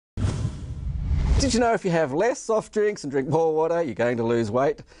Did you know if you have less soft drinks and drink more water, you're going to lose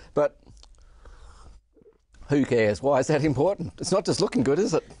weight? But who cares? Why is that important? It's not just looking good,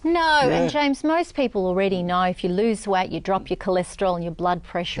 is it? No, and James, most people already know if you lose weight, you drop your cholesterol and your blood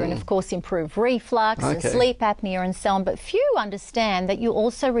pressure and, of course, improve reflux and sleep apnea and so on. But few understand that you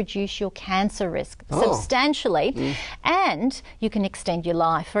also reduce your cancer risk substantially and you can extend your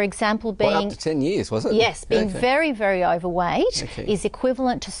life. For example, being... Up to 10 years, was it? Yes, being very, very overweight is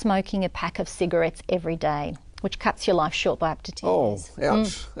equivalent to smoking a pack of cigarettes every day, which cuts your life short by up to 10 years. Oh,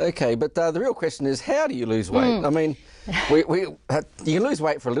 ouch. Okay, but the real question is, how do you lose weight? I mean, you can lose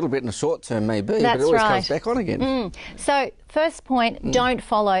weight for a little bit in the short term, maybe, but it always comes back on again. So, first point, don't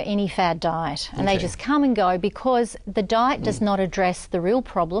follow any fad diet. And they just come and go because the diet does not address the real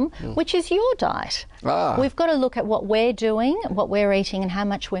problem, which is your diet. We've got to look at what we're doing, what we're eating and how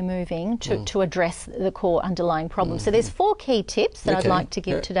much we're moving to address the core underlying problem. So there's 4 key tips that I'd like to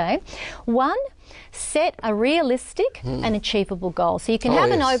give today. 1, set a realistic and achievable goal. So you can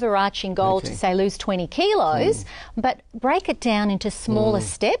have an overarching goal to say lose 20 kilos, but break it down into smaller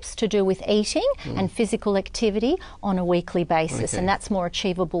steps to do with eating and physical activity on a weekly basis. And that's more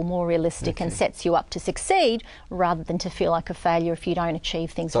achievable, more realistic and sets you up to succeed rather than to feel like a failure if you don't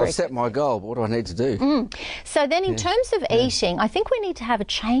achieve things. So I've set my goal, but what do I need to do? So then in terms of eating, I think we need to have a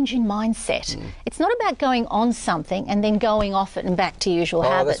change in mindset. It's not about going on something and then going off it and back to usual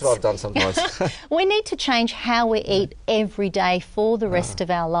habits. That's what I've done sometimes. We need to change how we eat every day for the rest of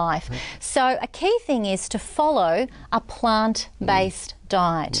our life. So a key thing is to follow a plant-based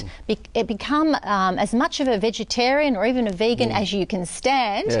diet. Become as much of a vegetarian or even a vegan as you can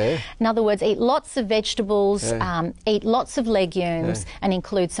stand. In other words, eat lots of vegetables, eat lots of legumes and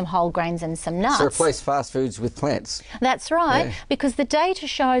include some whole grains and some nuts. So replace fast foods with plants. That's right, because the data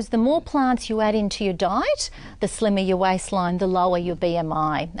shows the more plants you add into your diet, the slimmer your waistline, the lower your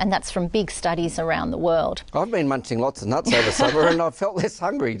BMI, and that's from big studies around the world. I've been munching lots of nuts over summer and I've felt less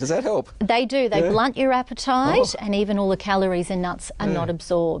hungry. Does that help? They do. They blunt your appetite and even all the calories in nuts are not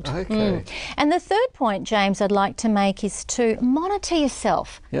absorbed. And the third point, James, I'd like to make is to monitor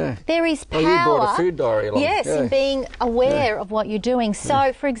yourself. There is power. You brought a food diary along. Yes, in being aware of what you're doing.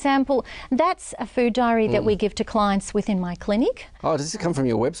 So, for example, that's a food diary that we give to clients within my clinic. Oh, does it come from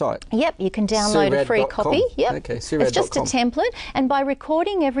your website? Yep, you can download a free copy. Yep. Okay, it's just a template, and by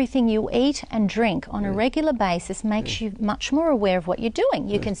recording everything you eat and drink on a regular basis makes you much more aware of what you're doing.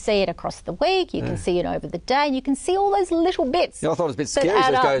 You can see it across the week, you can see it over the day, you can see all those little bits. I thought it was a bit scary.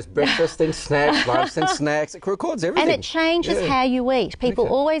 It goes breakfast, then snacks, lunch, then snacks. It records everything. And it changes how you eat. People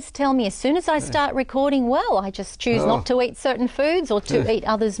always tell me as soon as I start recording well, I just choose not to eat certain foods or to eat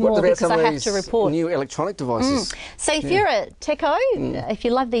others more because I have to report. New electronic devices? So if you're a techo, if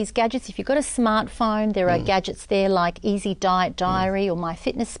you love these gadgets, if you've got a smartphone, there are gadgets there like Easy Diet Diary or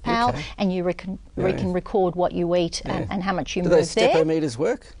MyFitnessPal, and you can record what you eat and how much you move there. Do those stepometers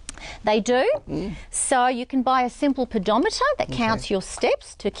work? They do. So you can buy a simple pedometer that counts your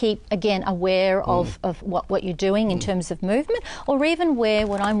steps to keep, again, aware of what you're doing in terms of movement, or even wear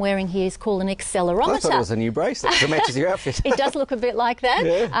what I'm wearing here is called an accelerometer. I thought it was a new bracelet that matches your outfit. It does look a bit like that.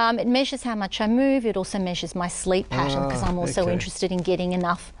 It measures how much I move. It also measures my sleep pattern because I'm also interested in getting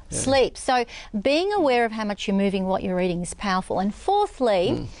enough sleep. So being aware of how much you're moving, what you're eating is powerful. And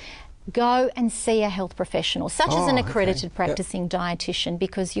fourthly, go and see a health professional, such as an accredited practicing dietitian,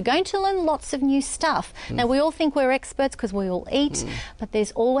 because you're going to learn lots of new stuff. Now, we all think we're experts because we all eat, but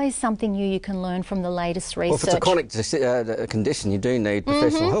there's always something new you can learn from the latest research. Well, if it's a chronic condition, you do need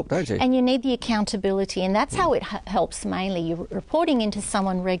professional help, don't you? And you need the accountability, and that's how it helps mainly. You're reporting into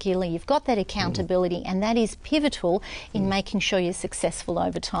someone regularly, you've got that accountability, and that is pivotal in making sure you're successful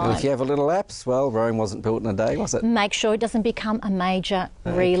over time. And if you have a little lapse, well, Rome wasn't built in a day, was it? Make sure it doesn't become a major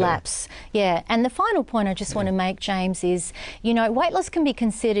relapse. Yeah, and the final point I just want to make, James, is, you know, weight loss can be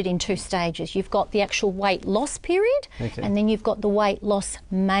considered in 2 stages. You've got the actual weight loss period, and then you've got the weight loss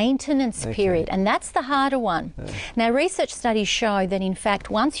maintenance period, and that's the harder one. Now, research studies show that, in fact,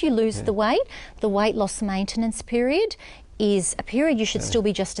 once you lose the weight loss maintenance period is a period you should still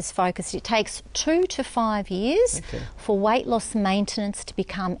be just as focused. It takes 2 to 5 years for weight loss maintenance to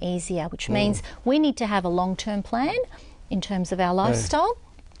become easier, which means we need to have a long-term plan in terms of our lifestyle.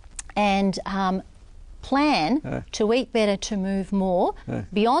 And plan to eat better, to move more,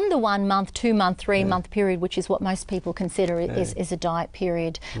 beyond the 1 month, 2 month, 3 month period, which is what most people consider is a diet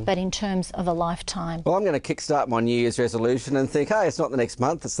period, but in terms of a lifetime. Well, I'm going to kickstart my New Year's resolution and think, hey, it's not the next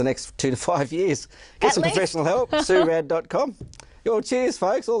month, it's the next 2 to 5 years. Get some professional help, SueRadd.com. Your cheers,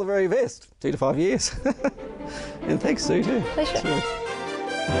 folks, all the very best. 2 to 5 years. And thanks, Sue, too.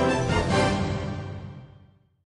 Pleasure.